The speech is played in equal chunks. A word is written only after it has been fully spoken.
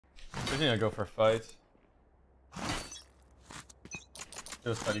need to go for fights.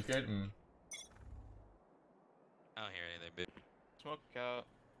 Do a study kit and. I don't hear anything, big. Smoke out.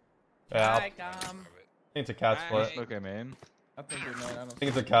 Yeah, Hi, I Dom. think it's a cat split. Okay, man. I think you're man. I I think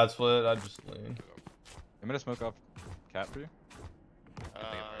it's a cat split. I just lean. I'm gonna smoke off cat for you.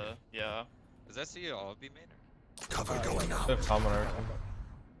 Yeah. Does that see you all be main? Cover going out. They have common or I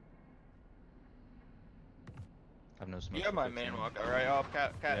have no smoke. You got my main walk, alright? Oh,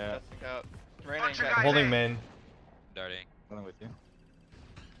 cat, Yeah. testing out. Raining cat. I'm holding main. Darting. I'm with you.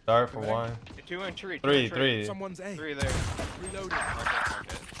 Dart for one. 2 and 3. Three. Someone's A. 3 there. Reloading.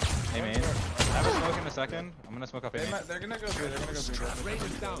 Market. Hey, man. I have a smoke in a second. I'm gonna smoke off A. They're gonna go through. They're gonna go through. Rain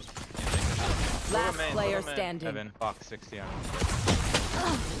is down. Last main, player main. standing. Heaven. Box 60 on.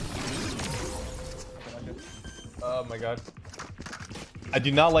 Oh my god. I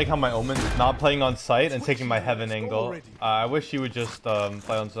do not like how my Omen's not playing on site and taking my heaven angle. I wish he would just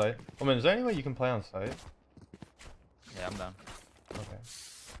play on site. Omen, is there any way you can play on site? Yeah, I'm down. Okay.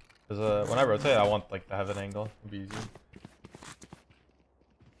 Because when I rotate, I want like the heaven angle. It'd be easy.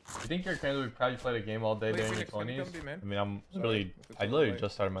 You think your character would probably play the game all day during your 20s? I mean, I literally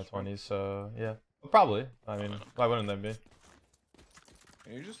just started my 20s, so yeah. Probably. I mean, why wouldn't that be?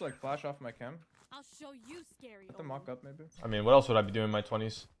 Can you just like flash off my cam? I'll show you scary. Put the mock up maybe. I mean, what else would I be doing in my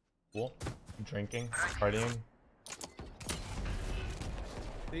 20s? Cool. Drinking, partying.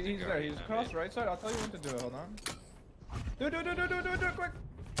 He's there. He's across right side. I'll tell you when to do it. Hold on. Do it quick.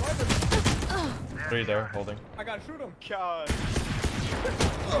 Three there, holding. I gotta shoot him. God.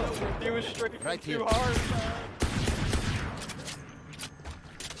 He was striking Right too here. hard, man.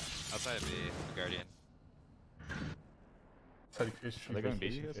 Outside of the Guardian. Are they going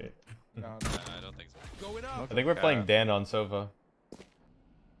B? No, I don't think so. Going up. I think we're playing Dan on Sova.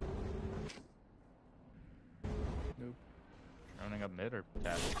 nope. Running up mid or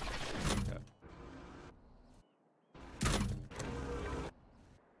cat?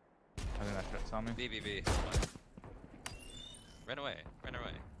 I think that shit saw me. B. Run away.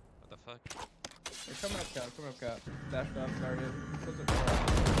 What the fuck? They're coming up cat. Dashed up, started. Close the door.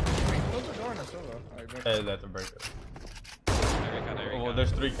 Close the door on the solo. Alright, good. Hey, that's a break. There we Oh, go.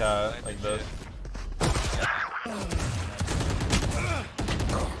 there's three cat like this.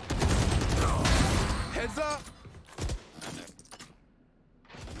 Heads up.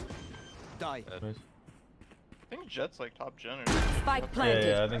 Die. Nice. I think Jett's like top gen. Spike Yeah,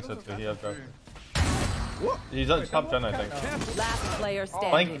 planted. I think so too. He has drop. He's on top gen, I think. Last player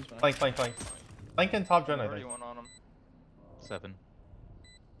standing. Flank. Flank and top gen, I think. 31 on him. 7.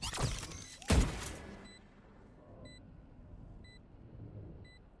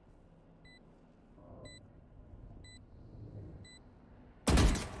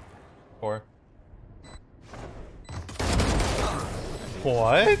 Four.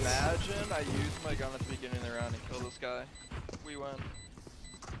 What? Imagine I used my gun at the beginning of the round and killed this guy. We win.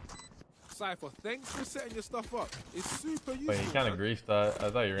 Cypher, thanks for setting your stuff up. It's super useful. Wait, he kind of griefed that.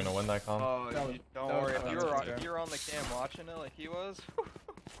 I thought you were gonna win that comp. Oh, don't worry. If fun. you were on the cam watching it like he was.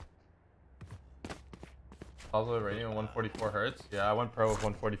 Oslo rating 144 hertz. Yeah, I went pro with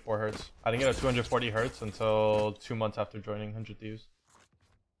 144 hertz. I didn't get a 240 hertz until 2 months after joining 100 Thieves.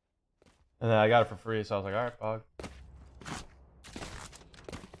 And then I got it for free, so I was like, alright, Pog.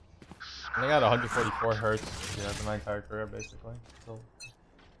 And I got 144 hertz, yeah, for my entire career, basically. So,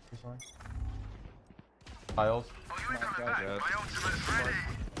 recently. Tiles.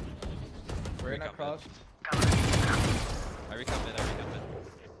 We're in a cross. I recon mid.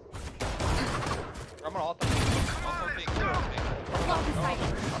 I'm gonna ult them. Also big.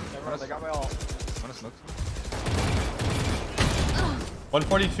 Never mind, they got my ult. I'm gonna smoke.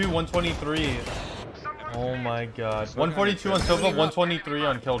 142, 123. Oh my god. 142 on Sova, 123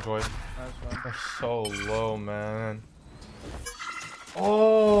 on Killjoy. Nice one. They're so low, man.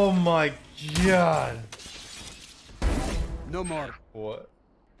 Oh my god. No more. What?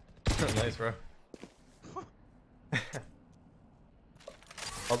 Nice, bro. I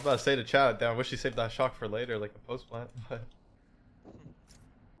was about to say to chat, damn, I wish you saved that shock for later, like a post plant, but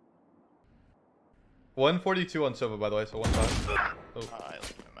 142 on Sova, by the way, so 1 time. Oh. I like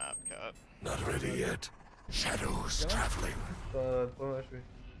the map, cat. Not ready yet. Shadows traveling.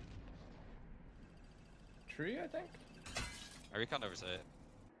 Tree, I think. I recon oversight.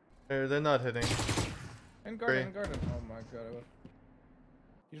 They're not hitting. In garden. Oh my god.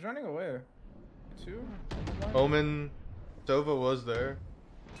 He's running away. 2? Omen, Sova was there.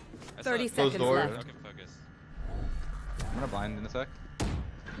 30 Close seconds door. left. Okay, focus. I'm gonna blind in a sec.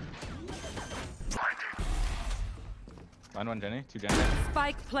 Blind 1 Jenny, 2 Jenny.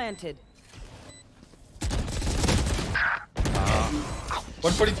 Spike planted.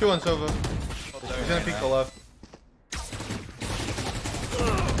 142 on Sova. He's gonna peek the left.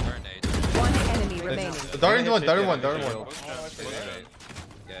 One enemy remaining. Darting one, darting one, darting one.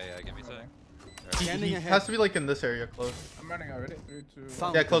 Yeah, give me time. He has to be like in this area close. I'm running already. 3, 2,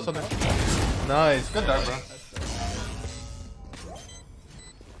 1. Yeah, close on there. Nice, good dart, bro.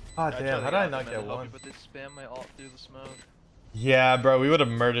 Ah, damn, how did I not get one? But they spam my ult through the smoke. Yeah, bro, we would have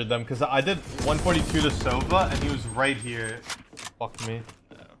murdered them because I did 142 to Sova and he was right here. Fuck me.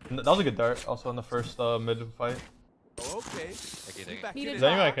 That was a good dart, also in the first mid fight. Okay. Need Is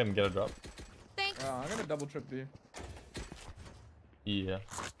there any way I can get a drop? Thanks. I'm gonna double trip B. Yeah.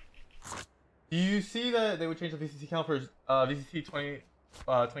 Do you see that they would change the VCT count for VCT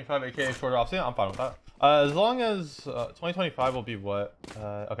 25 aka shorter offset? I'm fine with that. As long as 2025 will be what?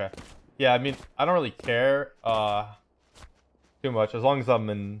 Okay. Yeah, I mean, I don't really care too much as long as I'm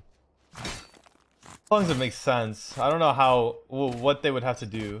in. As long as it makes sense. I don't know how what they would have to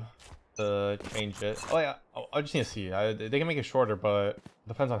do to change it. Oh yeah, I just need to see. They can make it shorter, but it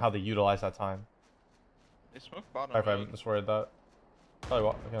depends on how they utilize that time. They smoke bottom. Sorry if I misworded that. Probably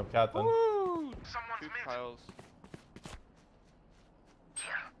what? I can have cat then. Woo! Two piles.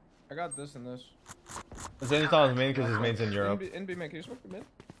 I got this and this. Zanny's not his main because his main's in Europe. In B main, can you smoke the mid?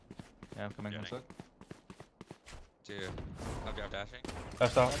 Yeah, I'm coming. One sec. Two. I'm drop dashing.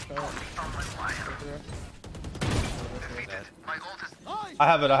 That's out. Dead. I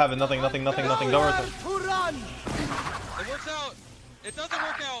have it. Nothing. Don't worry. It works out! It doesn't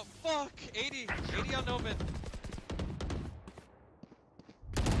work out! Fuck! 80 on Noman.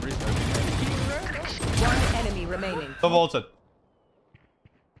 One enemy remaining. Double ulted.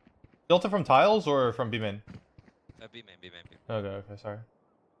 Ulted from tiles or from B main? B main. Okay, sorry.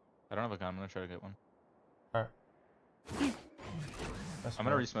 I don't have a gun. I'm gonna try to get one. Alright. I'm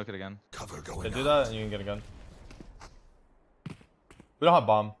gonna re-smoke it again. Cover Yeah, going do that and you can get a gun. We don't have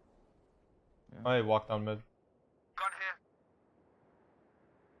bomb. Yeah. I walk down mid.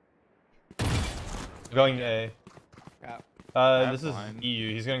 Going A. Yeah. This is blind.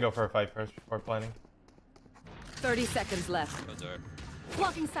 EU. He's gonna go for a fight first before planning. 30 seconds left. Go dart.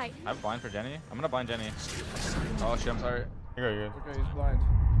 Blocking sight. I have blind for Jenny. I'm gonna blind Jenny. Oh shit, I'm sorry. You're good. Okay, he's blind.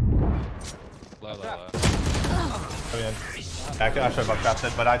 Low. I mean, I should have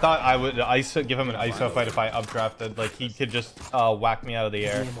updrafted, but I thought I would give him an ISO fight if I updrafted. Like he could just whack me out of the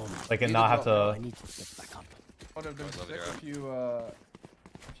air, like and not have to. Would have been sick if you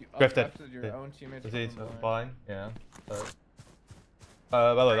Drifted. updrafted your own teammates. Was he from blind. blind? Yeah. But,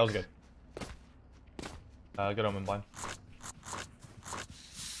 by the way, that was good. Good omen blind.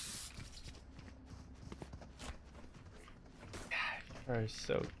 You're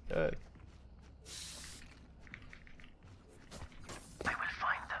so good.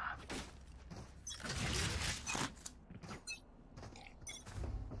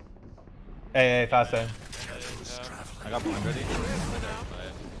 Hey, fast in. I got blind ready.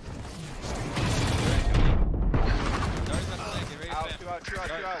 Two out. One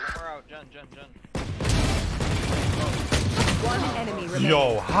more out. Jen. One enemy remaining.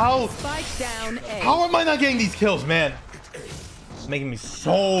 Yo, how Spike down A. how am I not getting these kills, man? It's making me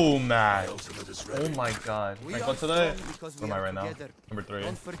so mad. Oh my god. Rank what today? Where am I right now? Number 3,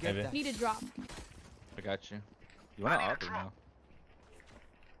 maybe. Need a drop. I got you. You wanna up or no?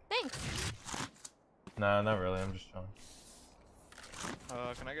 Thanks. Nah, not really. I'm just chilling.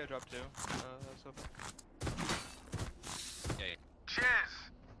 Can I get a drop too? That's okay. Yeah.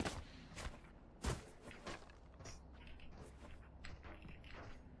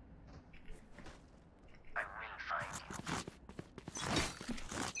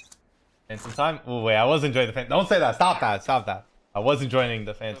 Phantom time? Oh wait, I was enjoying the Phantom. Don't say that. Stop that. I was enjoying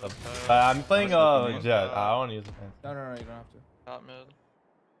the Phantom. I'm playing Jett. I don't want to use the Phantom. No, you don't have to. Top mid.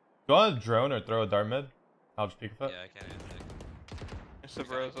 Do you want a drone or throw a dart mid? I'll just peek with it. Yeah, I can't answer. It's the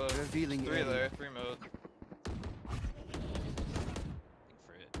Rosa. Revealing Three area. there. 3 mode.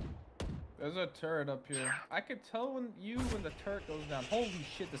 For it. There's a turret up here. I could tell when the turret goes down. Holy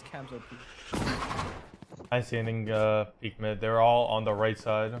shit, this cam's OP. I see anything peek mid. They're all on the right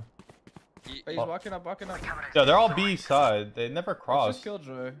side. Wait, he's walking up. Yeah, they're all B side. They never Let's cross. just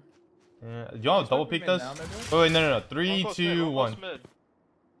Killjoy. Yeah. Do you want to double peek this? Down, maybe? Wait, no. 3, One close 2, mid, 1. close mid.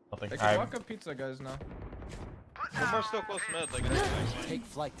 Nothing. They can Alright. walk up pizza guys now. One more still close mid. Like, Take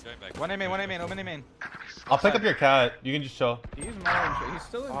flight. Going back. One A main, open A main. I'll pick up your cat. You can just chill. He's mine. He's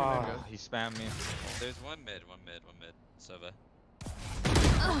still in Oh, guys. he spammed me. There's one mid. Sova.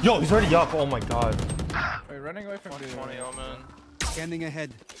 Yo, he's already up. Oh my god. Wait, running away from 120 omen. Scanning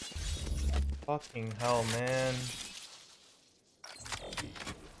ahead. Fucking hell, man.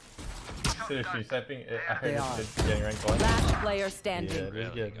 Seriously, stepping. I heard They this are. kid getting ranked 1. Last player Yeah, standing. it is Really?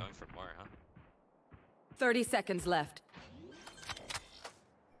 good. Going for more, huh? 30 seconds left.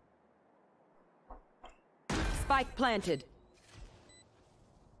 Spike planted.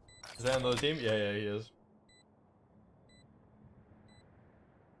 Is that another team? Yeah, yeah, he is.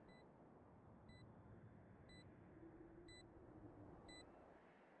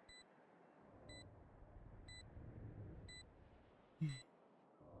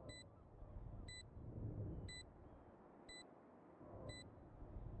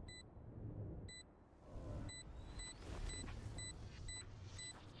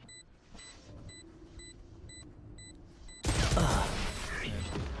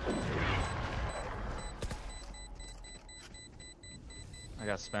 I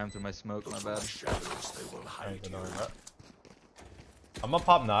got spammed through my smoke, my bad. I ain't even knowing that. I'm gonna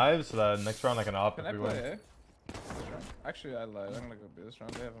pop knives so that next round I can op Can if I we play win. A? This round? Actually, I lied. I'm gonna go B this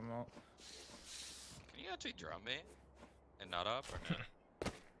round. They have them out. Can you actually drum me? And not up or no?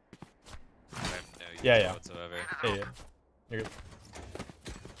 I have no use Yeah, yeah. whatsoever. Yeah, yeah. You're good.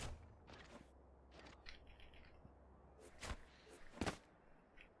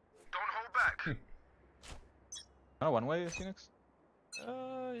 Oh, one way, Phoenix? Do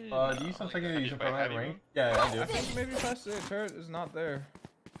you still thinking to use a permanent rank? Yeah, I do. I think maybe past the turret is not there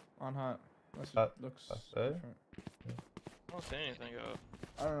on hot. Unless it looks that's it? different. I don't see anything up.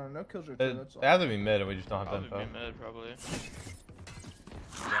 I don't know. No killjoy They too. That's all. have to be mid and we just don't have Probably the info. be mid, probably.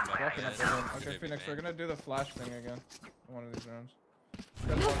 Walking up again. Okay, Phoenix, we're gonna do the flash thing again. One of these rounds.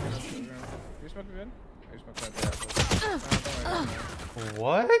 Guys walking up to the room. Do you smoke again? Oh, you smoke that bad.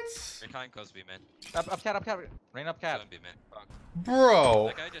 What? You're kind of close to be mid. Up cat, up cat. Rain up cat. Don't be mid. Fuck. Bro,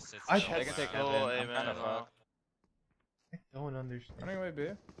 That guy just sits I still. They can take Oh, heaven. hey, I'm man, kind of no. fucked. I don't understand. Running away, B.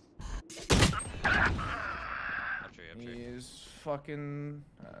 Up tree, up tree. He's fucking.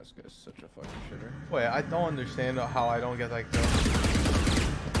 This guy's such a fucking shitter. Wait, I don't understand how I don't get that kill.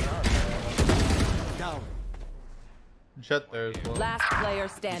 Down. Jett there as well. Last player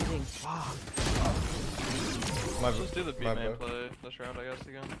standing. Let's do the B my main bad. play this round, I guess,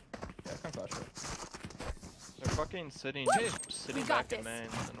 again. Yeah, come flash it. They're fucking sitting We got back in this.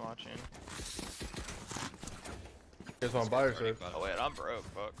 main and watching. You guys want to buy or Already shit? close. Oh wait, I'm broke.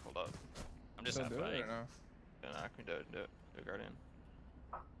 Fuck, hold up. I'm just Still not do it buying. or no? Then I can do it. Do Guardian.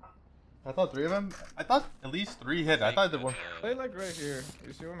 I thought 3 of them. I thought at least 3 hit. I thought the one. Play like right here.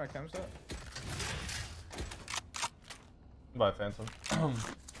 You see where my chem's at? Buy Phantom. Is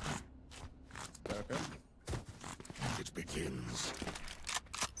that okay? It begins.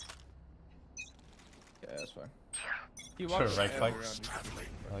 Yeah, that's fine. He Sure, walks right every click. round, he's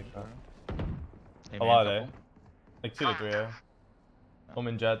I like that. Hey, A man, lot, couple. Like 2 to 3, yeah.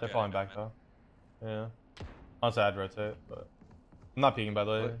 Omen Jett, they're Yeah, falling no back mid. though. Yeah. Honestly, I'd rotate, but I'm not peeking by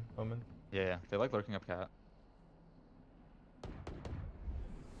the way. What? Omen. Yeah, they like lurking up cat.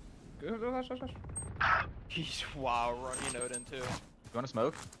 Go, flash. He's wow running Odin too. You want to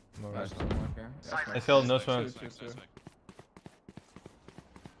smoke? Nice. Okay. I failed no Smoke, smoke. smoke, smoke, smoke.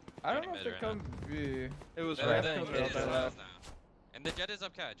 I don't know if Mid they right come B. It was Mid, right mid, there. mid is close now. And the Jett is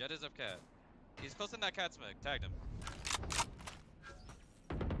up cat. Jett is up cat. He's close in that cat smoke. Tagged him.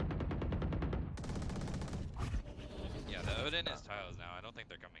 Yeah, the Odin is tiles now. I don't think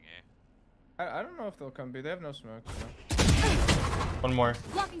they're coming A. I don't know if they'll come B. They have no smoke. So. One more.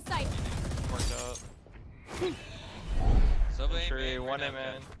 Blocking sight. Worked out. So blame Tree, main, one right in now,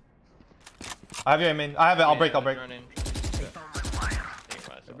 man. I have it, I mean. I have it. I'll break. I'll Yeah, break. running.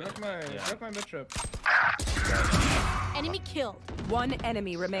 They broke my mid trip. Enemy killed. One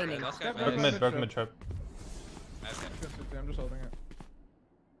enemy remaining. Last guy Broke mid. mid. Broke mid trip. Okay. I'm just holding it.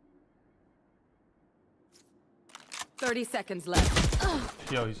 30 seconds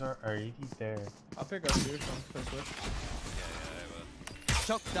left. Yo, he's already there. I'll pick up here. Play switch. Yeah, I will.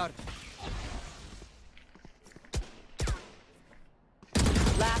 Shock dart.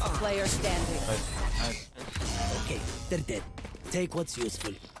 Last player standing. Nice. Okay, they're dead. Take what's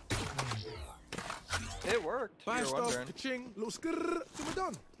useful. It worked. You're Fast off, wondering. ka-ching, little skr, we're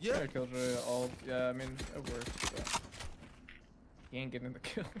done. Yeah, Yeah. killjoy alt. Yeah, I mean it works. But he ain't getting the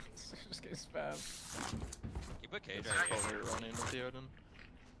kills. He's just getting spammed. You put cage It's right here. totally running with the Odin.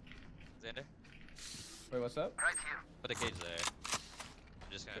 Xander, Wait, what's up? put a cage there.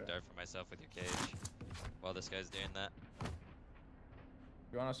 I'm just gonna dart for myself with your cage while this guy's doing that.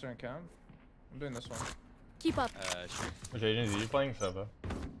 You want us to count? I'm doing this one. Keep up. Sure. Which agency are you playing, Sova?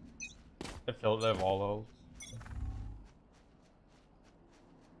 They have all those.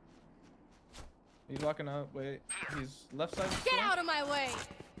 He's walking out. Wait, he's left side. Get out of my way.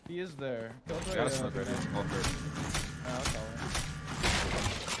 He is there. Killjoy. Got a smoke ready. All third. I'll call him.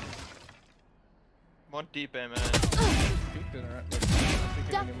 One deep A, man. Peeked in, right? Like, not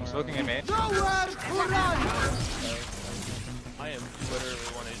peeking anymore. Smoking in main. I am literally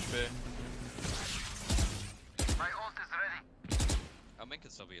 1 HP. Oh, mid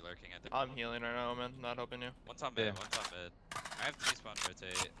could still be lurking at the I'm healing right now, man. Not helping you. One's on mid, Yeah. one's on mid. I have T-spawn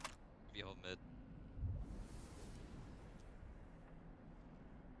rotate. If you hold mid.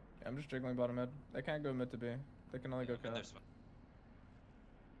 Yeah, I'm just jiggling bottom mid. They can't go mid to B. They can only go Mid, cat. there's one.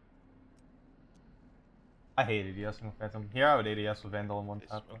 I hate ADS with Phantom. Here I would ADS with Vandal in one They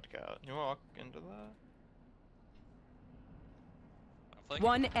tap. smoked out. You wanna walk into that? I'm flanking.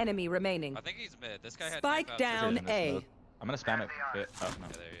 One enemy remaining. I think he's mid. This guy had Spike knife out down for- A. I'm gonna spam it. Bit. Oh, no.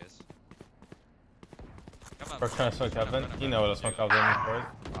 Yeah, there he is. Come on. We're trying to smoke Kevin. You know what a smoke I was aiming for.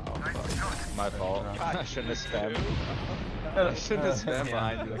 My fault. I shouldn't have spammed. I shouldn't have spammed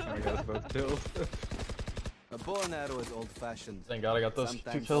behind you. Like when we got us both killed. A bow and arrow is old-fashioned. Thank God I got those 2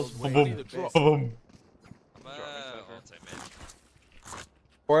 Sometimes kills. old Boom, ways boom, are the best. boom. I'm ult mid.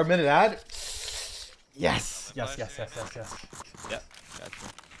 4 minute ad? Yes. Yes, yes, yes, yes, yes. Yep. Gotcha.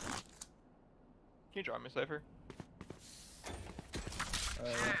 Can you draw me, Cypher?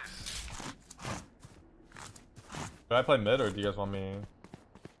 Should I play mid or do you guys want me?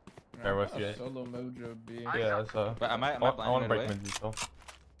 Bear with you. Solo Mojo B. Yeah, so. But am I I want to blinded break away? mid still.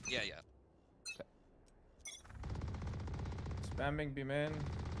 Yeah, yeah. Spamming B main.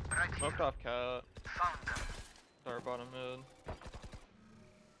 Smoked off cat. Start bottom mid.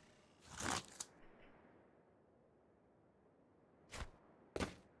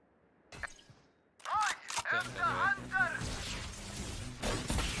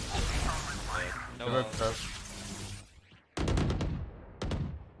 No Good ult. work, bro.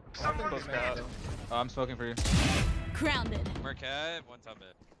 I'm close cat. Oh, I'm smoking for you. Grounded. Mercat, one's on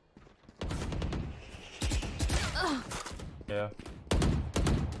mid. Yeah.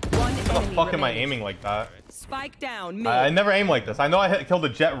 One How the enemy fuck am I remaining. aiming like that? Spike down mid. I never aim like this. I know I killed the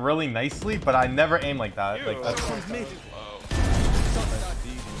Jett really nicely, but I never aim like that. Like that's.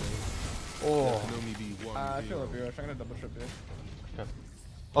 Oh. I feel up here. I'm gonna double trip you.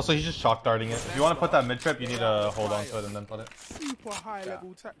 Also, he's just chalk darting it. If you want to put that mid trip, you need to hold on to it and then put it. Super high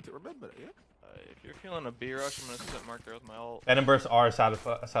level tactic, remember that, yeah? If you're feeling a B rush, I'm gonna sit mark there with my ult. Venom bursts are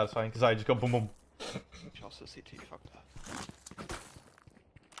satisfying because I just go boom boom. Which also CT fucked up.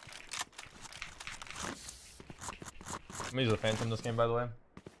 I'm gonna use the Phantom this game, by the way.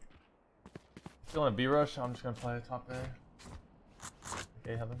 If you want a B rush, I'm just gonna play top A.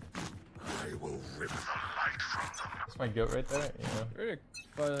 Okay, heaven. I will rip That's my goat right there. Yeah. Ready to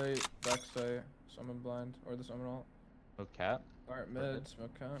fight backside, summon blind, or the summon ult. Oh, cat. Alright, mid,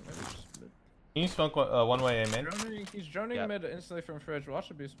 smoke count, maybe just mid. Can you smoke one way A main? He's droning Yeah. mid instantly from fridge. Watch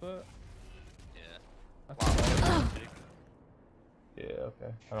the B split. Yeah. That's all. Yeah,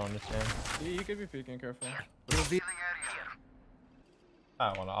 okay. I don't understand. He could be peeking, careful. I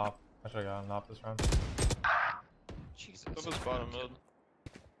don't want to op. I should have got an op this round. Jesus. That was bottom mid.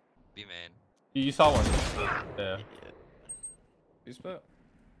 B main. You saw one. Yeah. B split.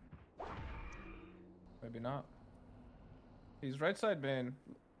 Maybe not. He's right side main.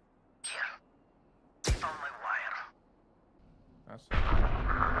 That's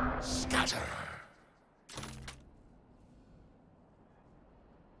scatter.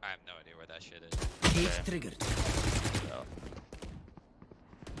 I have no idea where that shit is. Cage triggered.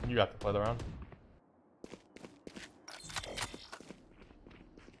 You got to play the round.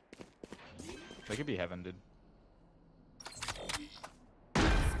 They could be heaven, dude.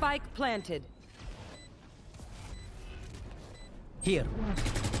 Spike planted. Here.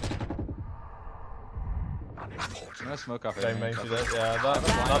 I'm gonna smoke off Did I it. make you that? Yeah, not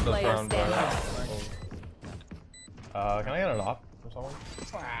this player round, but. standing. Can I get an op from someone?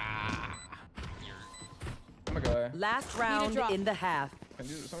 I'm gonna go A. Last round drop. in the half. Can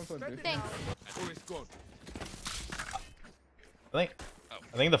you someone play B? Thanks.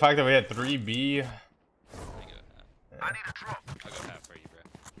 I think the fact that we had 3B, I need a drop. I'll go half for you, bro.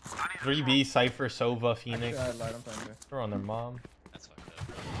 3B, Cypher, Sova, Phoenix. Yeah, I lied. I'm playing B. They're on their mom. That's fucked up.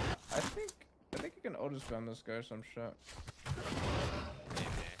 I think you can auto spam this guy or some shit. Maybe.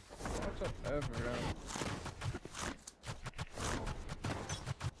 What's up, everyone?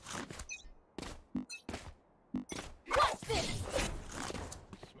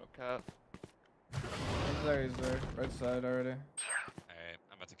 Smoke cat. He's there. Right side already. Alright,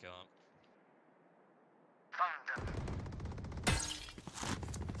 I'm about to kill him.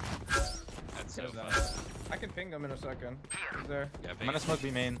 That's so fun. I can ping him in a second. He's there. Yeah, I'm gonna smoke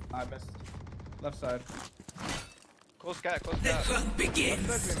B main. I missed. Left side. Close cat, close cat. Fun begins.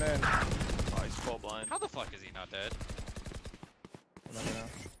 Left side, man. Oh, he's full blind. How the fuck is he not dead? I'm not gonna.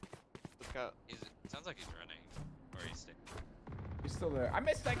 Close cat. He's, it sounds sounds like he's running. Or he's sticking. He's still there. I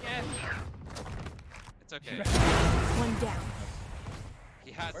missed again. It's okay. One down.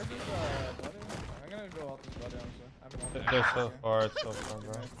 He has Where's to. this buddy? I'm gonna go out this buddy, honestly. I haven't gone They're so far, it's so far,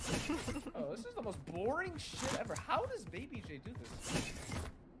 bro. Oh, this is the most boring shit ever. How does Baby J do this?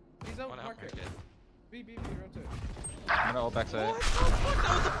 He's out One out market. market. B, rotate. I'm gonna ult backside. What the fuck?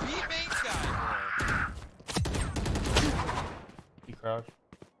 That was a B main guy, bro. He crouched.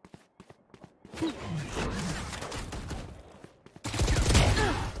 One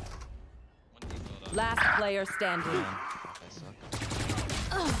deep load up. Last player standing.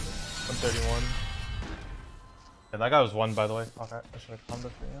 131. And that guy was one, by the way. Okay, I should have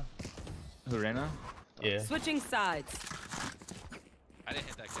comboed for you. Who, Reyna? Yeah. Switching sides. I didn't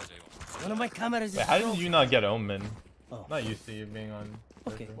hit that kill, J1. One of my cameras is Wait, how did broken. you not get Omen? Oh. Not used to you being on.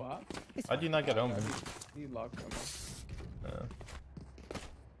 Okay. server. What? It's Why do you not get Omen? He locked him.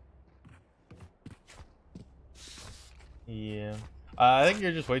 Yeah. I think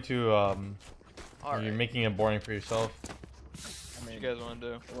you're just way too Alright. you're making it boring for yourself. I What mean, you guys want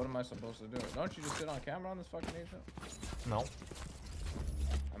to do? what am I supposed to do? Don't you just sit on camera on this fucking agent? No.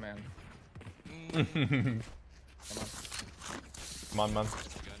 I mean, come on. Come on, man. Go,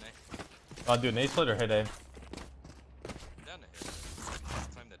 Nate. I'll do an A split or hit A. Down to hit.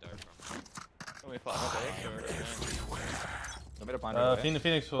 Time the dart from. Let me fly my day. Let me to bind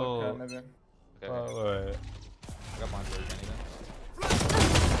Phoenix will. Okay, maybe. Okay. Wait. I got bind for anything.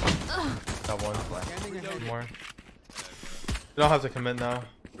 Got one. One more. You don't have to commit now.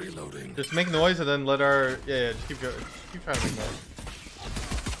 Reloading. Just make noise and then let our. Yeah, just keep trying to make noise.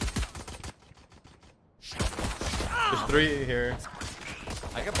 There's three here.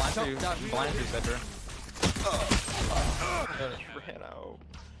 I got blind for you. Blind for you, Cedra. Ran out.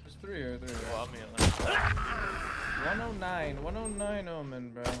 There's three here. Well, I'm 109 Omen,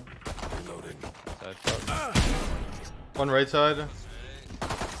 bro. One right side.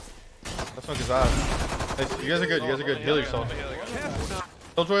 That smoke is out. Nice. You guys are good. You guys are good. Heal yourself.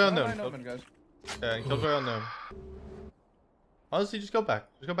 Killjoy unknown. 109 Omen, guys. Yeah, and Killjoy unknown. Honestly, just go back.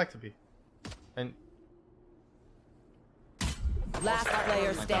 Just go back to B. And Last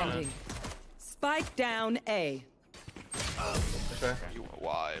player standing. Spike down A. okay. You went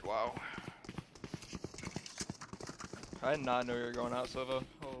wide, wow. I did not know you were going out, Sova.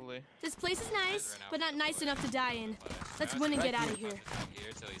 Holy. This place is nice, but not nice enough to die in. Let's win and get out of here.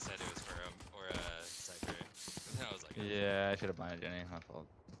 Here till he said it was for him or Cypher. And then I was like, Yeah, I should have blinded Jenny. My fault.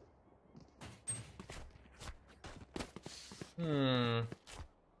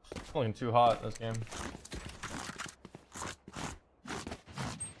 It's looking too hot this game.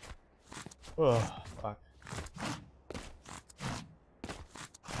 Oh, fuck.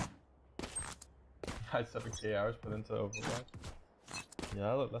 I 7K hours put into Overwatch.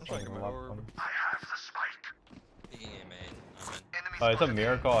 Yeah, that's like a lot of fun. Peeking A main. I'm in. Oh, it's a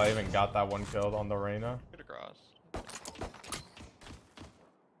miracle I even got that one kill on the Reyna. Get across.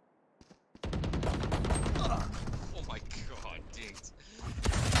 Oh my god, dinks.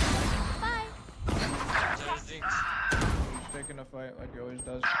 Bye. Just dinks. He's taking a fight like he always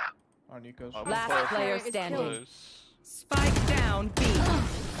does on Nico's. Last player It's standing. Close. Spike down B.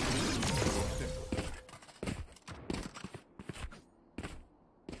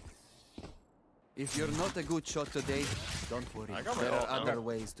 If you're not a good shot today, don't worry. I got my There ult are now. other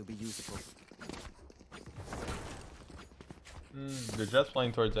ways to be useful. The Jett's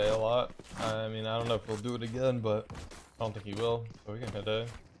playing towards A a lot. I mean, I don't know if he'll do it again, but I don't think he will. So we can hit A.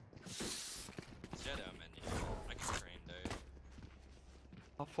 Jett out menu. I can train though.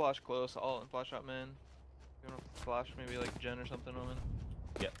 I'll flash close. I'll flash out, man. You wanna flash maybe like Jen or something, Omen?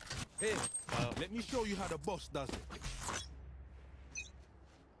 Hey, let me show you how the boss does it.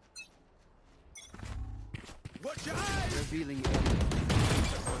 Watch your eyes! Revealing Come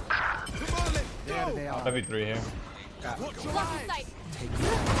on, let's There go! they are. Maybe three here. Watch your Lock eyes! in sight.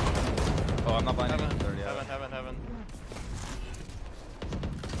 Oh, I'm not blinding. Heaven, 30 out. heaven.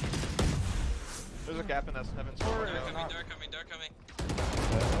 There's a gap in that heaven. Door coming, door coming.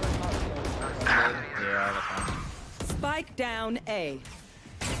 Yeah, that's fine. Spike down A.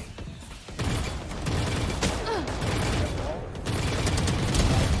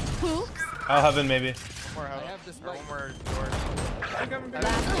 Who? I'll heaven maybe. One more heaven. Or one more door.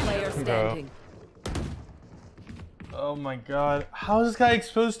 Last player standing. Oh my god. How is this guy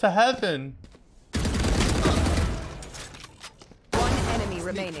exposed to heaven? One enemy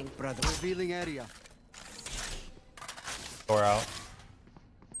remaining. Brother. Revealing area. Door out.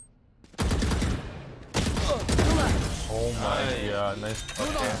 Oh my god. Nice.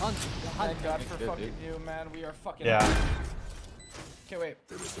 Okay. Thank God for fucking you, man. We are fucking. Yeah. Okay, wait.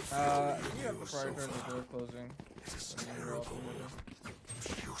 You have the prior turn the door closing.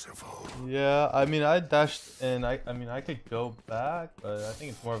 Yeah, I mean, I dashed and I mean, I could go back, but I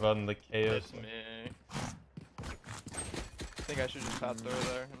think it's more about the chaos. That's me. I think I should just path door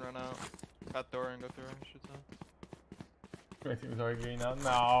there and run out. Path door and go through, I should say. My team's arguing now.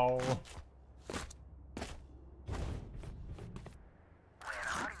 No.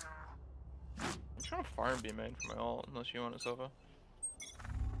 I'm trying to farm B main for my ult, unless you want it, Sova.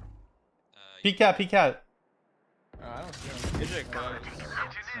 Peekat, Peekat. I don't see him. AJ close.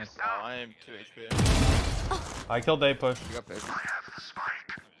 Oh, I am 2 HP. I killed A push. You got picked. My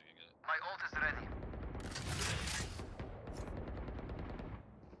ult is ready.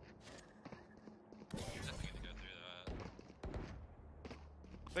 Definitely gonna go through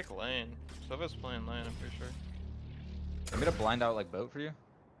that. Pick lane. Sova's playing lane, I'm pretty sure. Want me to blind out like boat for you?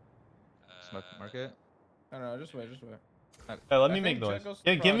 Smoke market? I don't know, just wait, just wait. Hey, let I me make think noise. Jackal's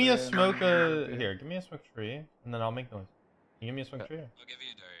Yeah, give me a probably smoke. in- Here, give me a smoke tree, and then I'll make noise. Can you give me a smoke tree? I'll give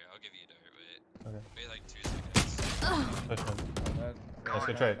you Dario. I'll give you Dario. Wait. Okay. Wait like 2 seconds. Push one. That's Oh,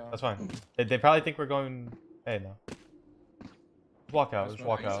 good no, trade. no. That's fine. They probably think we're going. Hey, no. Just walk out. Just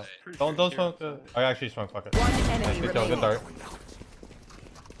walk out. Don't smoke the. I actually smoke. Fuck it. One Nice, enemy good kill. Good remaining.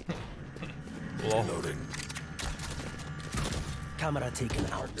 dart. Lol. Camera taken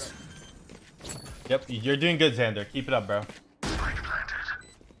out. Yep, you're doing good, Xander. Keep it up, bro.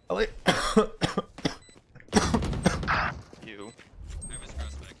 You. I was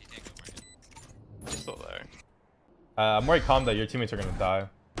cross back. He can't go market. He's still there. I'm worried calm that your teammates are gonna die.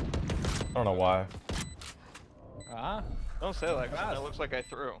 I don't know why. Ah, Don't say that, 'cause it looks like I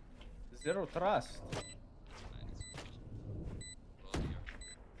threw. zero trust.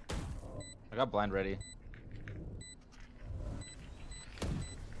 I got blind ready.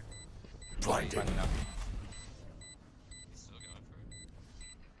 Blinded. Blinding now. He's still going for it.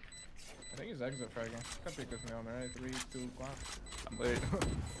 I think he's exit fragging. Come pick with me on right? 3, 2, 1. I'm late.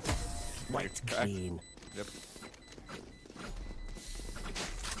 White Crack. clean. Yep.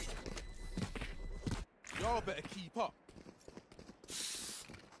 Y'all better keep up.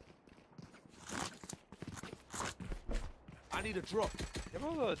 I need a drop. You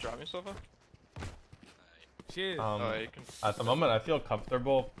able to drop me, Sova? Cheers. Oh, you can. At the moment, I feel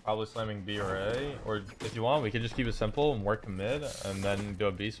comfortable probably slamming B or A, or if you want, we could just keep it simple and work to mid, and then do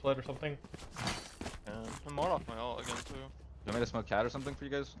a B split or something. I'm more off my ult again, too. You want me to smoke cat or something for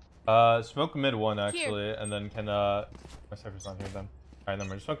you guys? Smoke mid one actually, and then can my cypher's not here then. Alright, then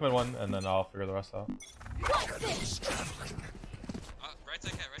we're just smoke mid one, and then I'll figure the rest out. Right side cat. Right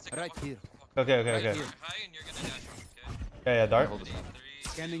side cat. Right Walk, here. walk, walk. Okay, okay, Right okay. here. High and you're gonna dash off, okay? Yeah, yeah, dart. Hold this one.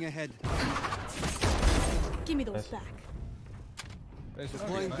 3. Scanning ahead. Give me those back.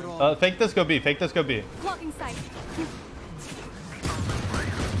 Deploying drone. Fake this, go B. Fake this, go B. Blocking sight.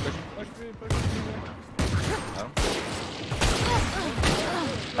 Push me, push me.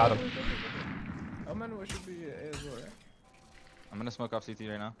 Got him. Oh man, we should be A as well, right? I'm gonna smoke off CT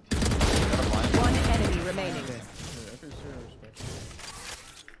right now. One enemy remaining. Yeah, I feel serious, but...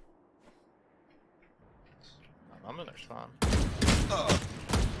 I'm in their spawn.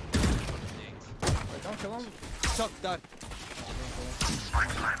 Wait, don't kill him. Shot dart.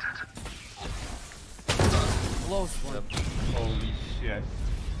 Close one. Holy shit.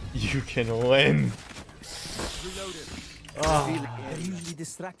 You can win. They're usually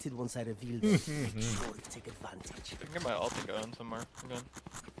distracted once I reveal them. Sure to take advantage. I can get my ult to go in somewhere. Again.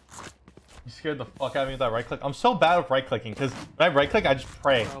 You scared the fuck out of me with that right click. I'm so bad with right clicking because when I right click, I just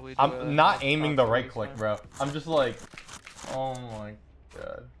pray. Probably do I'm a not aiming the top right three click, side. bro. I'm just like, oh my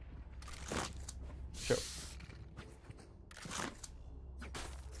god. Sure.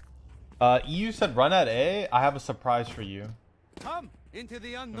 EU said run at A. I have a surprise for you. Come into the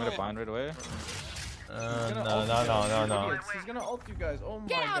You want me unknown. to bind right away? He's No, gonna no, ult you no, guys, no, you no. idiots. He's gonna ult you guys. Oh my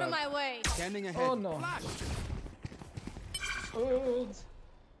Get god. out of my way. Scanning ahead. Oh no. Ult.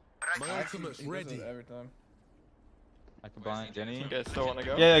 My Actually, ultimate's he does ready. it every time. I can bind Jenny. You guys still want to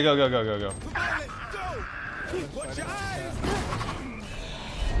go? Yeah, yeah, go, go, go, go, go. Watch your eyes.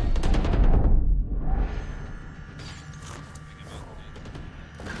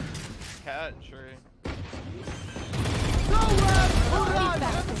 Cat and Shuri.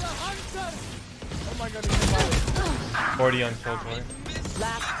 Oh my god, he's alive. 40 unkilled, 40.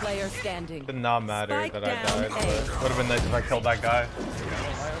 Last player standing. Did not matter Spike that I down died, A. but would have been nice if I killed that guy.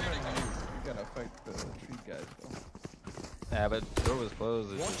 You gotta fight the tree guys though. Yeah, but door was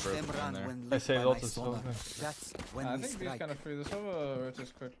closed. It's Watch just them perfect in run there. when I lit saved by ult my as sonar. well. That's when I we think B's strike. kind of free. This over or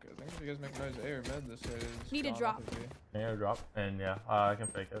just quick. I think if you guys make noise A or mid, this is. Need a gone drop. off of B. Yeah, drop. And yeah, I can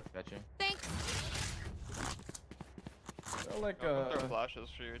fake it. Got you. Thanks. They're like There are flashes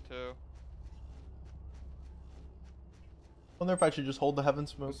for you too. I wonder if I should just hold the heaven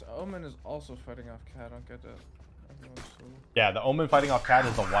smoke. This Omen is also fighting off cat. I don't get that. Everyone's so... Yeah, the Omen fighting off cat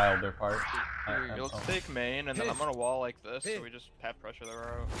is the wilder part. Let's take main, and then I'm gonna wall like this, so we just pat pressure the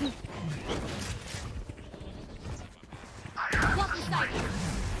route.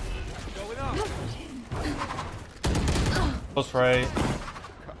 Going up. Close right.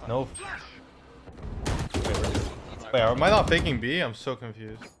 No. Wait, am I not faking B? I'm so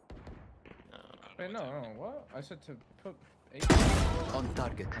confused. Wait, no, what? I said to put 8 On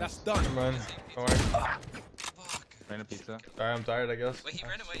target. That's done. Come on. Don't worry. Fuck. Ran a pizza. Sorry, I'm tired, I guess. Wait, he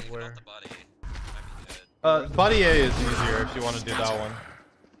ran away. He Where? got the body. Might be good. Body A is easier if you want to do that one.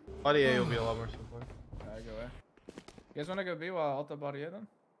 Body A will be a lot more simple. I go A. You guys wanna go B while I ult the body A then?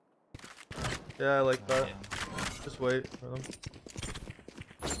 Yeah, I like that. Just wait for them.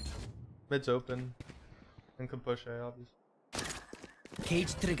 Mid's open. And can push A, obviously.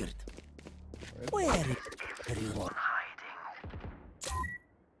 Cage triggered. Where is everyone?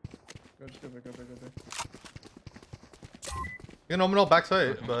 Go B, go B. You can Omen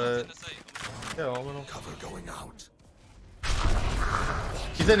backside, I'm but gonna say, yeah, Omen. Cover going out.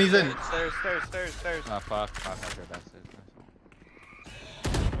 He's in. Stairs. Ah, fuck. Fuck, okay, that's it.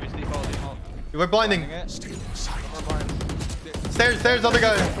 Where's default? We're blinding. Stairs, other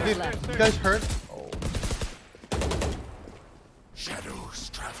guy. You guys hurt? Oh. Shadows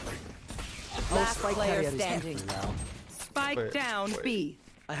traveling. Last Spike player carrier is standing. careful now. Spike Wait, down wait. B.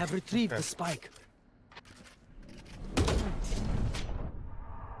 I have retrieved Okay. the spike.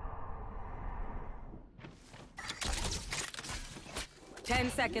 Ten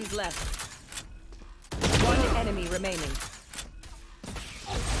seconds left. One enemy remaining.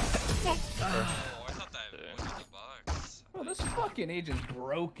 oh, I thought that was in the box. Oh, this fucking agent's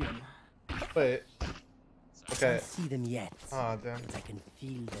broken. Wait. I Okay. can't see them yet. Ah, damn. But I can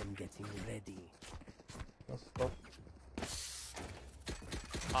feel them getting ready. That's tough.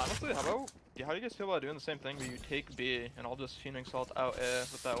 Honestly, how do you guys feel about doing the same thing where you take B and I'll just Phoenix ult out A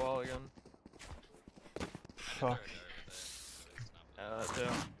with that wall again? Fuck. Too.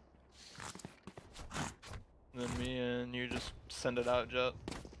 Then me and you just send it out, Jett.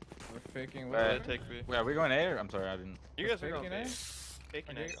 We're faking Yeah, with take B. Wait, are we going A or? I'm sorry, I didn't. You guys are Faking going A? B.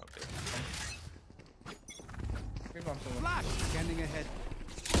 Faking A. Okay. Okay. Keep on someone. Flash. Scanning ahead.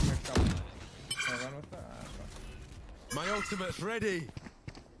 Can I run with that? Ah, that's fine. My ultimate's ready.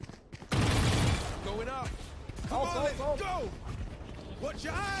 Going up. Come Ult, on, ult, let's ult. go. Watch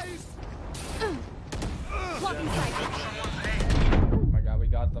your eyes. Blocking sight. Oh my god, we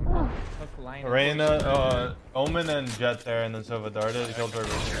got them. Hook line. Reyna, Omen and Jett there, and then Sova darted. Killjoy.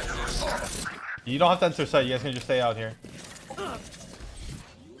 You don't have to enter sight. You guys can just stay out here.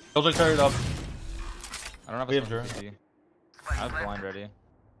 Killjoy turned up. I don't have We a have smoke to B. I have blind ready.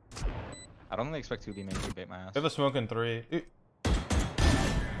 I don't really expect 2B main to bait my ass. We have a smoke in 3.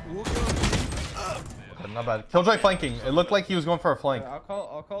 Okay, not bad. Killjoy flanking. It looked like he was going for a flank. I'll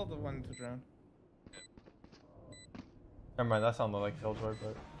call the one to drone. Never mind. That sounded like Killjoy,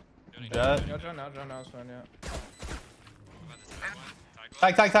 but Jett. Yeah, drone now is fine, yeah.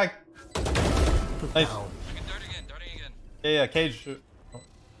 tag. Nice. I can dart again. Yeah. Cage. Oh.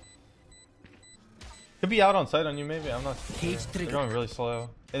 Could be out on site on you, maybe. I'm not sure. Cage They're trigger. going really slow.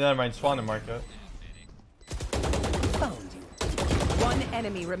 And then mind spawn and market. Found you. One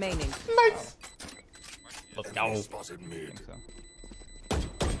enemy remaining. Nice. Let's go. Spotted I mid. think so.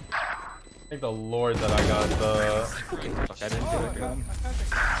 Thank the Lord that I got the. Fuck, I didn't do it, man.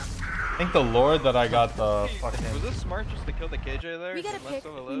 Thank the Lord that I got the fucking. Was this smart just to kill the KJ there? We got a and let pick.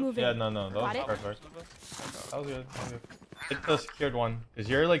 Sova We live? move in. Yeah, no, that was Got it? perfect. That was good. Take the secured one, because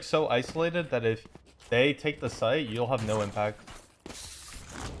you're like so isolated that if they take the site, you'll have no impact. It's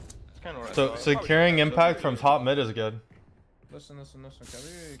kind of what I So thought. securing impact from top mid is good. Listen.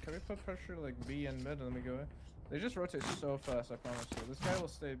 Can we put pressure like B and mid and then we go in? They just rotate so fast, I promise you. This guy will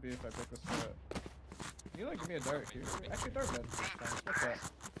stay B if I pick this guy up. Can you like give me a dart here? Actually, dart mid. What's that?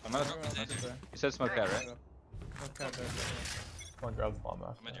 I'm not. Everyone else is there. You said smoke cat, right? Smoke cat there. Come on, grab the bomb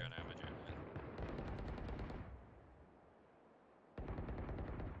after. I'm a drone.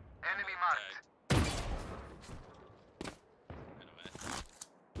 Enemy marked.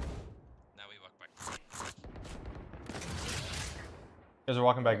 Now we walk back. You guys are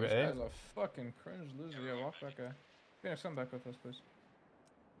walking back Oh, to this A. guy's a fucking cringe loser. Yeah, walk back guy. Phoenix, come back with us, please.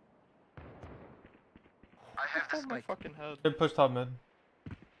 Oh my fucking head. Good push top mid.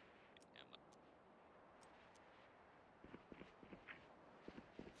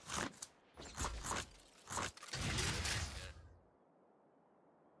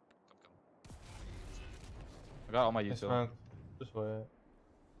 I got all my Nice util. smoke. Just wait.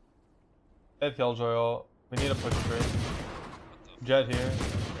 Hey, Killjoy. We need a push straight. Jett here. Okay,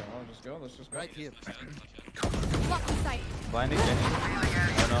 I'll just go. Let's just go. Right here. Block the sight. Blinding Jenny.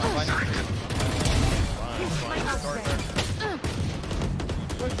 Oh no, I'm blinding.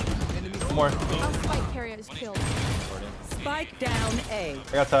 One more. Our spike carrier is killed. Spike down A.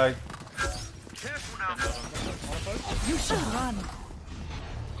 I got tagged. You should run.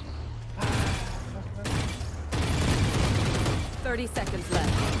 Thirty seconds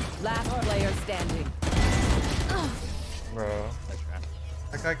left. Last player standing. Bro.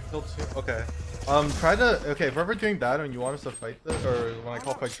 That guy killed two. Okay. Try to. Okay, if we're ever doing that and you want us to fight this, or when I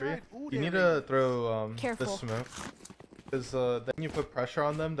call fight tree, you need to throw Careful. this smoke. Because then you put pressure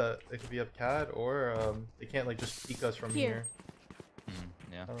on them that it could be up CAD or they can't like just peek us from here.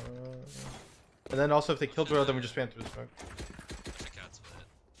 Yeah. And then also if they kill drill, then we just spam through the smoke.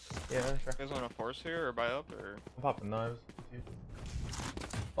 Yeah, sure. You guys want to force here or buy up or? I'm popping knives.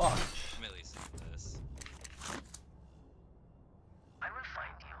 Fuck. I'm at least this.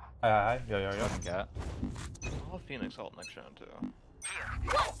 Hi. Yo. Fucking cat. I'll have Phoenix ult next round too. I'm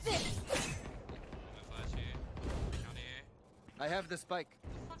gonna flash you. Down here. I have the spike.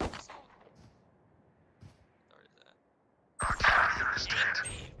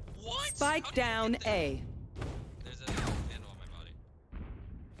 What? Spike down A. There's a handle on my body.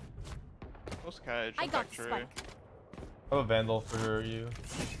 What's Kai? I Jump got back tree. spike. I have a vandal for you.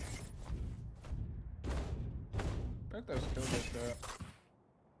 I think that was killed like that.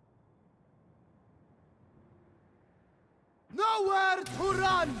 Nowhere to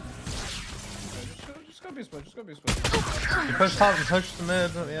run. Okay, just go be split. Just go be split. You push top and push the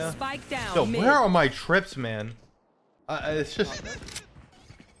mid. Yeah. Spike down Yo, mid. where are my trips, man? It's just.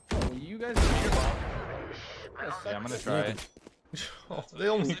 Oh, you guys are your bomb. Yeah, I'm gonna try it. Oh, they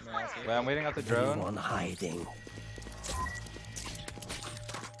only. Wait, I'm waiting out the drone. One hiding.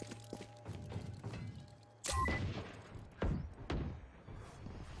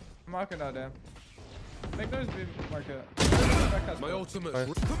 Mark it out there. Make those be mark it. My ultimate.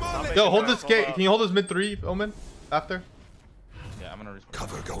 Nice. Come on, Yo, hold this gate. Can you hold this mid 3, Omen? After? Yeah, I'm gonna respawn.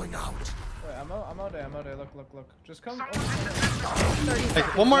 Cover going out. Wait, I'm out there. Look. Just come. Hey,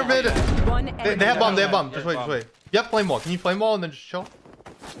 one more mid. One They enemy have bomb. They have remaining. bomb. Just wait. Yep, flame wall. Can you flame wall and then just chill?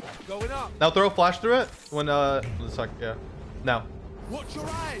 Going up. Now throw a flash through it. When let's like yeah. Now. Watch your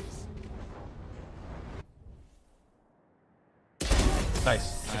eyes.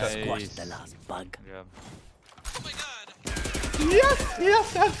 Nice. Squash the last bug. Good job. Oh my god! Yes.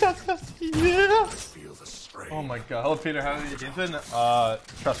 Oh my god. Hello Peter, how are you doing?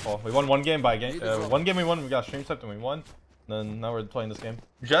 Stressful. We won one game by game. One game we won. We got stream stepped and we won. And then now we're playing this game.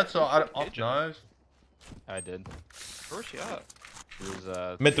 Jett, so I don't knives. I did. Where's she at? He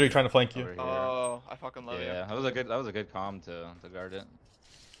was Mid 3 trying to flank you. over here. Oh, I fucking love Yeah, that was a good calm to guard it.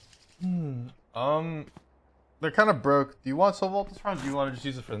 They're kind of broke. Do you want Soul Vault this round? Or do you want to just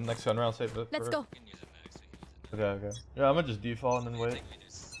use it for the next gun round? Save it. Let's go. We can use it next. We can use it next. Okay. Yeah, I'm gonna just default and then If wait. anything, we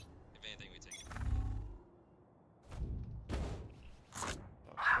just, if anything, we take it.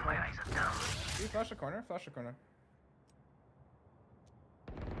 You flash the corner. Flash the corner.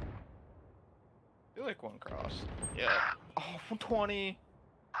 I feel like one cross. Yeah. Oh, 120.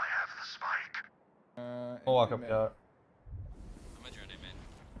 I'll walk up. mid. Yeah. I'm gonna drone it,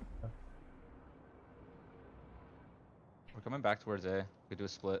 man. We're coming back towards A. We do a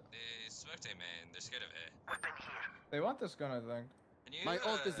split. They smoked A, man. They're scared of A. They want this gun, I think. Can you, My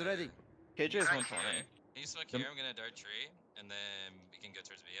ult is ready. KJ is smoke 120. here? Can you smoke here? I'm gonna dart tree, and then we can go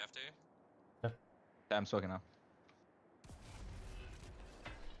towards B after. Yeah, I'm smoking now.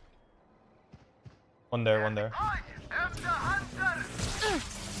 One there.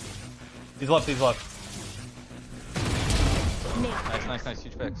 He's left. Nice.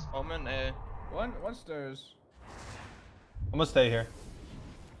 Huge picks. Omen A. One stairs. I'm gonna stay here.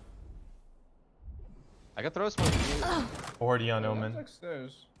 I got throw a smoke. Already on One's Omen. like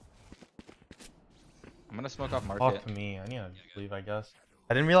stairs. I'm gonna smoke off market. Fuck me. I need to leave, I guess.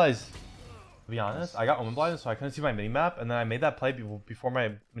 I didn't realize. To be honest, I got Omen blind, so I couldn't see my minimap, and then I made that play before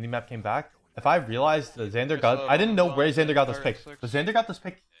my minimap came back. If I realized that Xander got, I didn't know where Xander got this pick. But Xander got this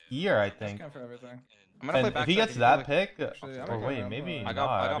pick here, I think. Count for everything. I'm gonna play And back if he side, gets can you that play- pick, Actually, I'm or okay, wait, I'm maybe fine. I not.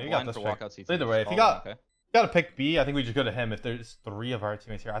 got Maybe blind this for pick. walkout CT. Either way, if you got to pick B, I think we just go to him. If there's 3 of our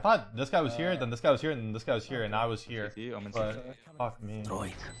teammates here, I thought this guy was here, then this guy was here, and then this guy was here, and I was here. CT, Omen But CT. fuck me. Throw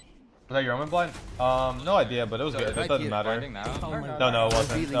it. Was that your Omen blind? No idea, but it was good. It right doesn't here. matter. Blinding now. No, it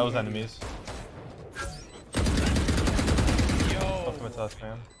wasn't. Revealing That was the enemies. Ultimate us,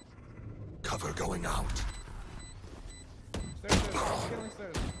 man. Cover going out. Stairs. Killing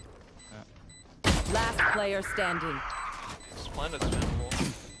stairs. Last player standing. planet's spammable.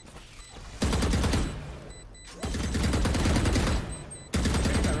 I'm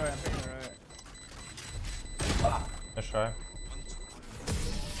picking that right, I'm picking that right. Nice try.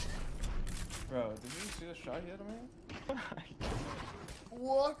 Bro, did you see the shot he hit me?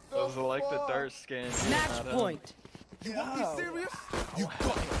 What It was like the dart skin. Match point. You won't be serious? You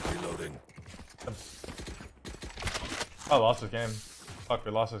got it. Reloading. I lost this game. Fuck,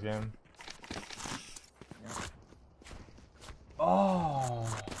 we lost this game. Oh.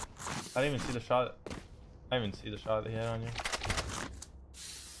 I didn't even see the shot. I didn't even see the shot that he had on you.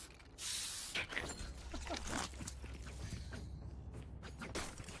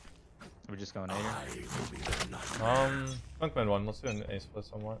 We're just going A here. Funkman one. Let's do an A split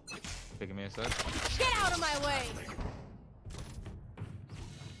somewhat. Picking me a sec. Get out of my way!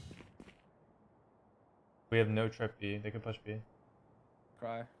 We have no trip B. They could push B.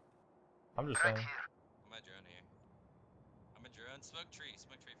 Cry. I'm just saying. I'm a drone here. I'm a drone. Smoke tree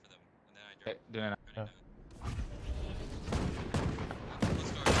for them. And then I drone. Okay, doing it. Yeah.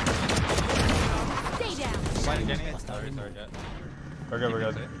 Stay down! Fine, Jenny. Sorry, Jet. We're good, we're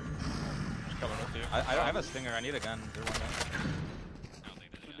good. Coming with you. I have a stinger. I need a gun. Is there one gun?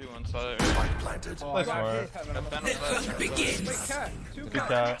 Should be one side. Planted. Oh, Play I got smart. hit, Heaven. I'm Gun a- on side. Wait, cat. Two Good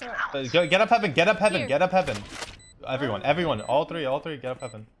cat. cat. Get up heaven, get up heaven, Here. get up heaven. Everyone. All three, get up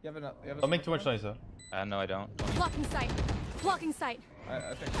heaven. You have a Don't make too much noise though. No, I don't. Blocking sight. Blocking sight.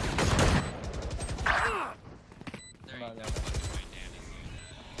 I think. There No, you no. go.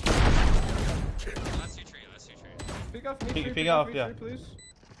 Last two tree. Peek off me. Peek Peek off, me, yeah. please.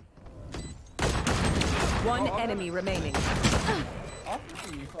 One Oh, enemy remaining. Off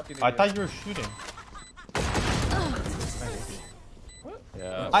me, you fucking I idiot. thought you were shooting.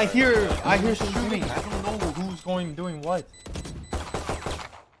 Yeah. I hear shooting. I don't know who's doing what.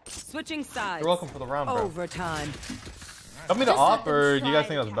 Switching sides. You're welcome for the round, bro. Overtime. Tell me to Just op, let them or do you guys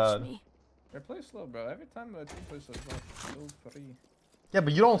try think to that's catch bad? me. They play slow, bro. Every time a team plays slow, so free. Yeah,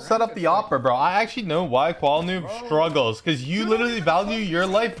 but you don't set up the opera, bro. I actually know why Qual Noob struggles, because you literally value your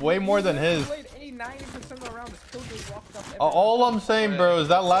life way more than his. Played 80-90% of the round. This kill just walked up every All time. I'm saying, bro, is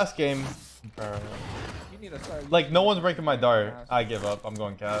that last game, bro, You need to start like, no using one's breaking my dart. Nice. I give up. I'm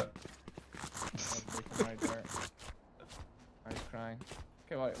going cat. Right there. Nice crying.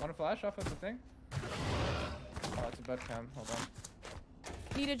 Okay, wait. Want to flash off of the thing? Oh, it's a bed cam. Hold on.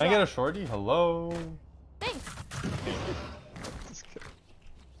 Need a Can I get a drop. shorty? Hello? Thanks.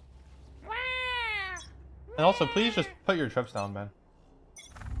 And also, please just put your trips down, man.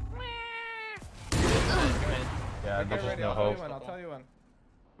 Yeah, Okay, there's just ready. no I'll tell you hope. when. I'll tell you when.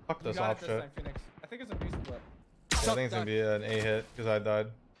 Fuck You this got it op this shit. time, Phoenix. I think it's a beast split. Yeah, I think it's gonna be an A hit, because I died.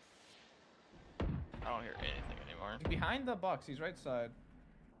 I don't hear anything anymore. He's behind the box. He's right side.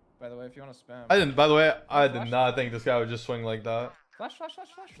 By the way, if you want to spam. By the way, I did not think this guy would just swing like that. Flash. Okay,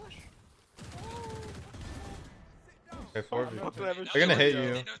 4v. They're They're gonna hit you.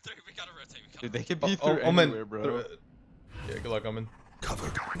 They know three. We gotta rotate. Dude, they could be through Omen. anywhere, bro. Yeah, good luck, Omen.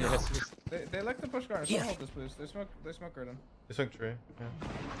 Covered. They like to push guard. Someone hold this, please. They smoke garden. They swing tree. Yeah.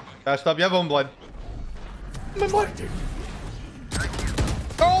 Dash up. You have Omen blind. Omen blind.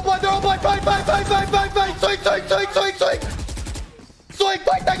 They're all blind. Fight. Swing.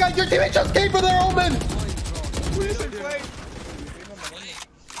 Fight that guy. Your teammate just came for their Omen.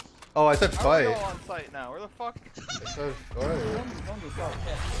 Oh, I said How are we fight. all on site now? Where the fuck? I said fight. Don't do stop.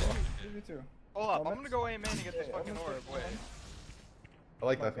 Me too. Hold up. I'm gonna go aim in and get this fucking orb. Wait. I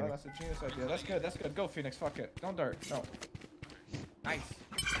like Oh that my God, Phoenix. that's a genius idea. That's good. Go Phoenix. Fuck it. Don't dart. No. Nice.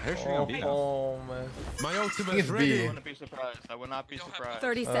 They're shooting on B now. Oh man. My I think ultimate's it's ready. I B. wouldn't be surprised. I would not be surprised.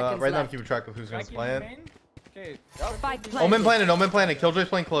 30 seconds Right now I'm left. keeping track of who's gonna Back in play it. main. Okay. Spike Omen planted. planted. Killjoy's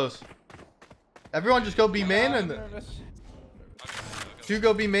playing close. Everyone just go B main and Nervous. do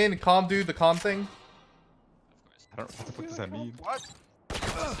go B main and calm do the calm thing. I don't. What the fuck does that mean? What? Don't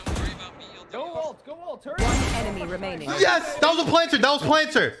worry about me. You'll do Go it. ult. Go ult. Turn. One enemy remaining. Yes! That was a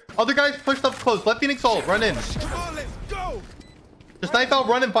planter. Other guys pushed up close. Let Phoenix ult. Run in. Come on, let's go. Just knife out,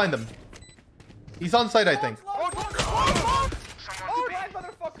 run and find them. He's on site, I think. Oh, blind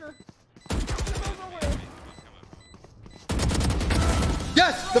motherfucker.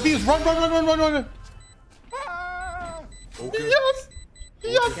 Yes! The fuse. Run. Yes!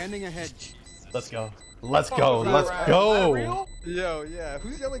 Yes! Scanning ahead. Let's go. Let's go. Yo, yeah.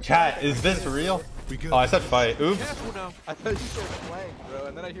 Who's yelling? Chat, is this real? We good. Oh, I said fight. Oops. Careful now. I thought you said flank, bro,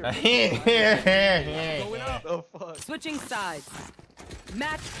 and then I hear. Oh fuck. Switching sides.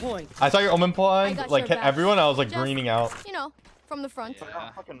 Match point. I saw your Omen I blind, got like your hit back. everyone. I was like Just- greening out. You know, from the front. I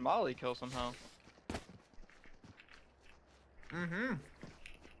got fucking Molly kill somehow.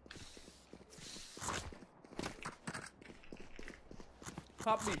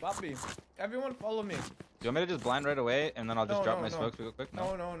 Pop B, pop B. Everyone follow me. Do you want me to just blind right away and then I'll just No, drop no, my no. smokes real quick?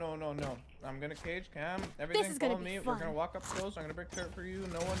 No. I'm gonna cage cam. Everything is gonna follow be me. fun. We're gonna walk up close. I'm gonna break turret for you.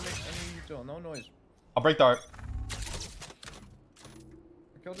 No one make any util. No noise. I'll break dart. I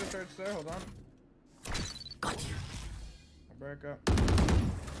killed your turrets there. Hold on. Got you. I'll break up.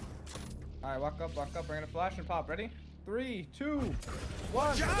 Alright, walk up, walk up. We're gonna flash and pop. Ready? 3, 2,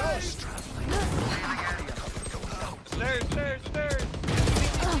 1. Go! Stairs, stairs, stairs.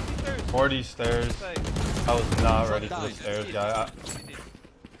 40 stairs. I was not ready for the stairs, guy.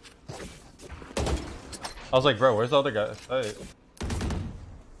 I was like, bro, where's the other guy? Hey.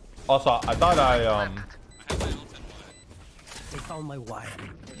 Also, I thought They found my wire.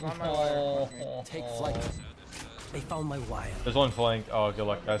 It's on my wire. Take flight. They found my wire. There's one flank. Oh, good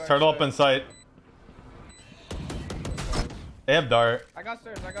luck, guys. Turtle up in sight. They have dart. I got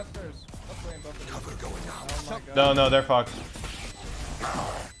stairs, I got stairs. Hopefully in both of these. Oh my god. No, they're fucked.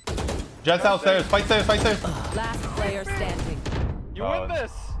 Jett's downstairs. Fight stairs, fight stairs. Last player standing. You win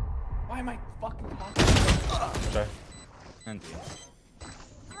this. Why am I fucking talking? Okay. And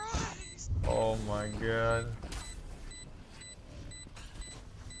Oh my god.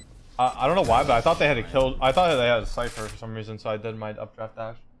 I don't know why, but I thought they had a kill. I thought they had a cipher for some reason, so I did my updraft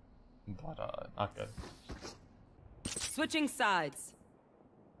dash. But not good. Switching sides.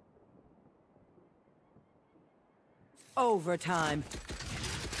 Overtime.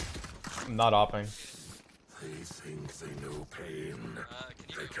 I'm not opping. They think they know pain.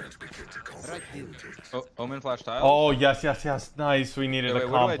 They can't begin to comprehend it. oh, Omen flash tile. Oh yes, nice. We needed Wait, a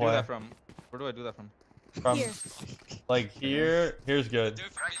where do I comp do play. that from? Where do I do that from? From Here. like here. Here's good. Do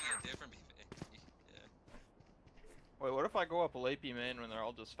it for me, do it for me. Yeah. Wait, what if I go up AP main when they're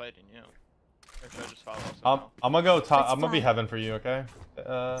all just fighting you? Or should I just follow us? I'm gonna go top. Let's I'm gonna be fly. heaven for you, okay?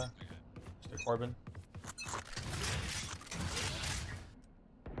 Mr. Corbin.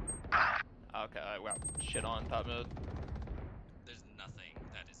 Okay, I got shit on top mid. There's nothing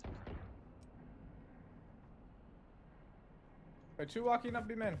that is incredible. Wait, 2 walking up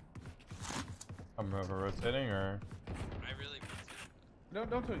B man. I'm over rotating or. I really want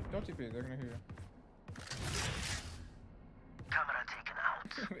to. Don't TP, they're gonna hear you. Camera taken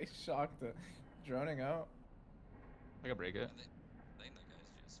out. They shocked it. Droning out. I can break it. I think that guy's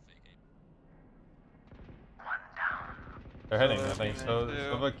just faking. One down. They're hitting, I So think. that's So me, too.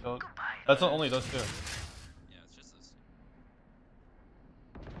 Silva killed. That's only those two. Yeah, it's just this.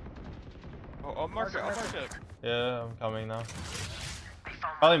 Oh, I'll mark it, I'll mark it. Yeah, I'm coming now.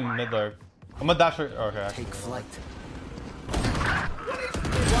 Probably mid lurk. I'm gonna dash. Okay, actually. Take flight.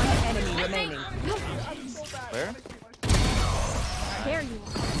 One enemy remaining. Where? There you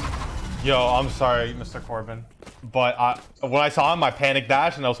are. Yo, I'm sorry, Mr. Corbin, but when I saw him, I panic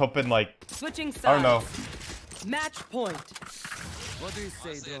dash and I was hoping like Switching sides. I don't know. Match point. What do you say,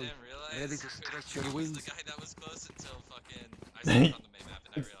 Honestly, I Droll? didn't realize Ready to stretch your he was wings? the guy that was close until fucking I saw it on the main map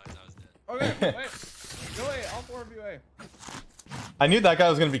and I realized I was dead. Okay, wait. Go A, all 4 of you A. I knew that guy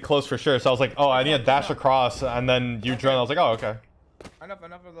was gonna be close for sure, so I was like, oh, I need to dash across, and then you drone. I was like, oh, okay. Enough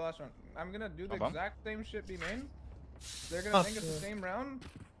of the last round. I'm gonna do the bump. exact same shit B main. They're gonna think it's the same round.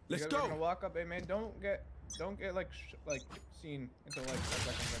 Let's They're go. gonna walk up A main. Don't get like seen until like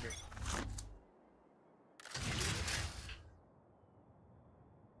 5 seconds later.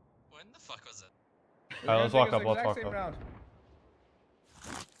 When the fuck was it? They're Alright, let's gonna walk think up, it's the let's exact walk same up. round.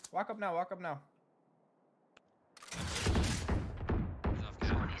 Walk up now, walk up now.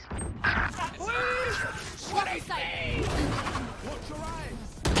 Watch your eyes.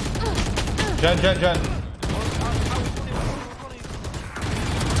 Jen.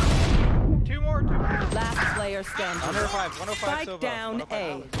 2 more. Last player standing. 105, 105 Spike Silva. down 105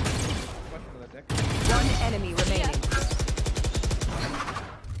 A. Alex. Question of the decade. One enemy remaining.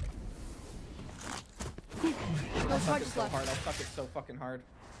 No Suck it charges so left. hard. I'll suck it so fucking hard.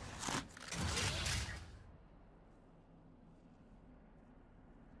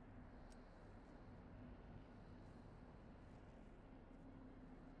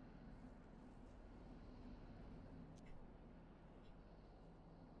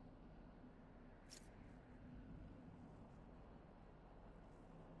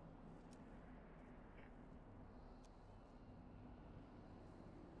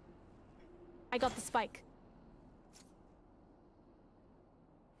 I got the spike.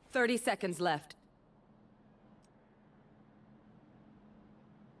 30 seconds left.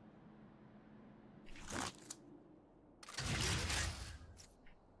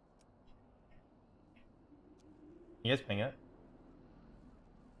 You guys ping it?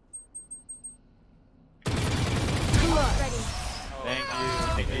 Ready.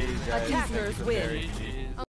 Thank you. Attackers win.